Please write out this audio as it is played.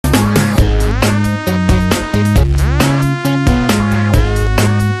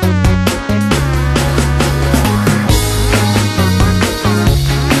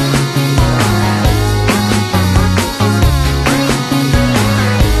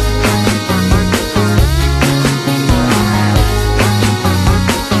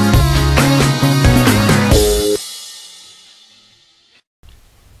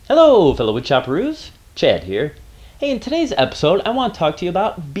Hello, fellow woodchopperoos. Chad here. Hey, in today's episode, I want to talk to you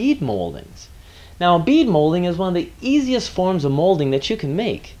about bead moldings. Now, bead molding is one of the easiest forms of molding that you can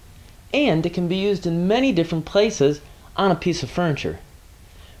make, and it can be used in many different places on a piece of furniture.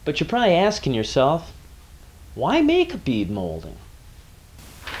 But you're probably asking yourself, why make a bead molding?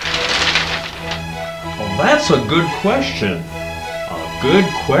 Well, that's a good question. A good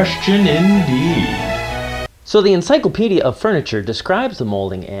question indeed. So the Encyclopedia of Furniture describes the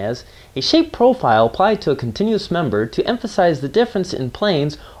molding as a shape profile applied to a continuous member to emphasize the difference in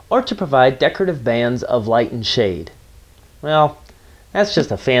planes or to provide decorative bands of light and shade. Well, that's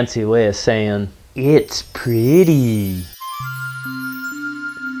just a fancy way of saying it's pretty.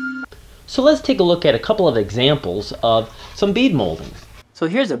 So let's take a look at a couple of examples of some bead moldings. So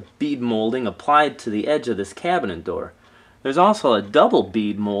here's a bead molding applied to the edge of this cabinet door. There's also a double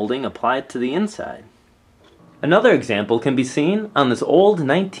bead molding applied to the inside. Another example can be seen on this old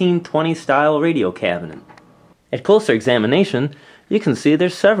 1920 style radio cabinet. At closer examination, you can see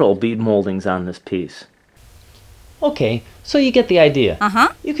there's several bead moldings on this piece. Okay, so you get the idea.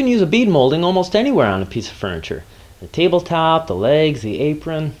 You can use a bead molding almost anywhere on a piece of furniture. The tabletop, the legs, the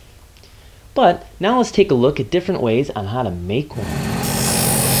apron. But now let's take a look at different ways on how to make one.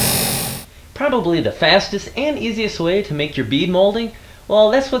 Probably the fastest and easiest way to make your bead molding, well,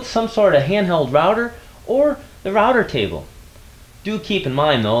 that's with some sort of handheld router or the router table. Do keep in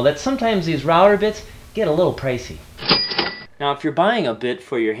mind though that sometimes these router bits get a little pricey. Now if you're buying a bit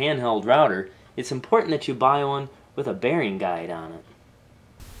for your handheld router, it's important that you buy one with a bearing guide on it.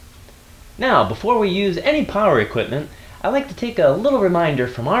 Now before we use any power equipment, I'd like to take a little reminder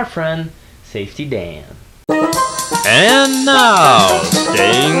from our friend Safety Dan. And now,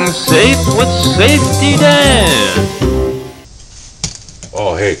 staying safe with Safety Dan.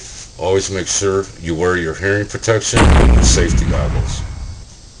 Oh, hey, always make sure you wear your hearing protection and your safety goggles.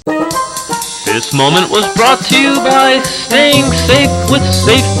 This moment was brought to you by Staying Safe with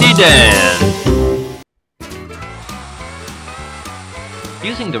Safety Dan.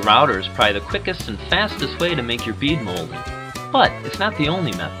 Using the router is probably the quickest and fastest way to make your bead molding, but it's not the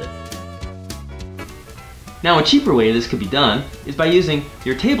only method. Now a cheaper way this could be done is by using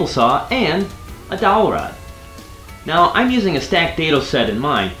your table saw and a dowel rod. Now I'm using a stacked dado set in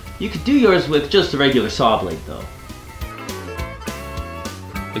mine. You could do yours with just a regular saw blade though.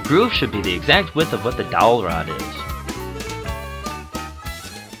 The groove should be the exact width of what the dowel rod is.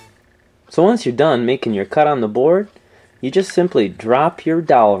 So once you're done making your cut on the board, you just simply drop your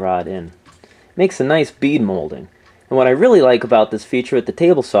dowel rod in. It makes a nice bead molding. And what I really like about this feature with the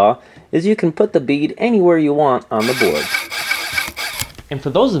table saw is you can put the bead anywhere you want on the board. And for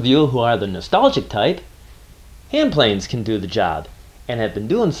those of you who are the nostalgic type, hand planes can do the job, and have been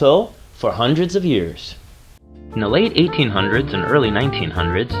doing so for hundreds of years. In the late 1800s and early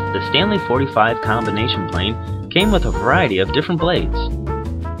 1900s, the Stanley 45 combination plane came with a variety of different blades.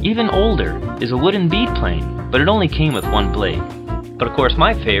 Even older is a wooden bead plane, but it only came with one blade. But of course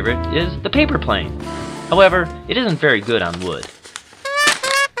my favorite is the paper plane. However, it isn't very good on wood.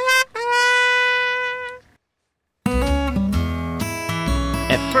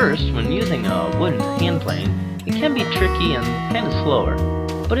 At first, when using a wooden hand plane, it can be tricky and kind of slower,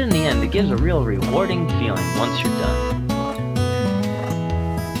 but in the end it gives a real rewarding feeling once you're done.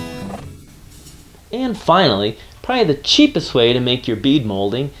 And finally, probably the cheapest way to make your bead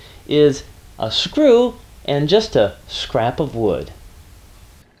molding is a screw and just a scrap of wood.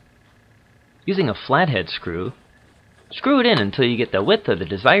 Using a flathead screw, screw it in until you get the width of the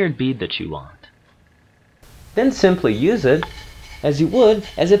desired bead that you want. Then simply use it as you would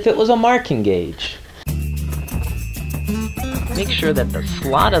as if it was a marking gauge. Make sure that the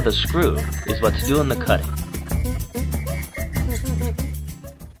slot of the screw is what's doing the cutting.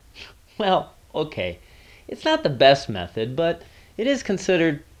 Well, okay, it's not the best method, but it is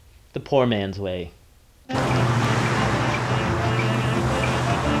considered the poor man's way.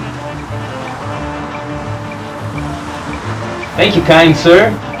 Thank you, kind sir.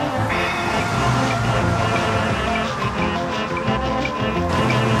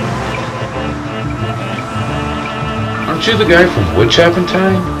 Aren't you the guy from Woodchopping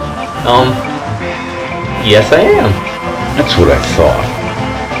Time? Yes I am. That's what I thought.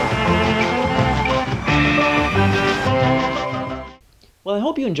 Well, I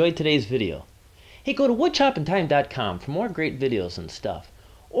hope you enjoyed today's video. Hey, go to woodchoppingtime.com for more great videos and stuff.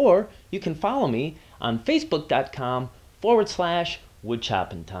 Or you can follow me on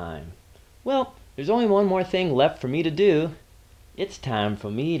facebook.com/woodchoppingtime. Well, there's only one more thing left for me to do. It's time for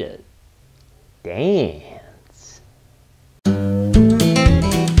me to dance.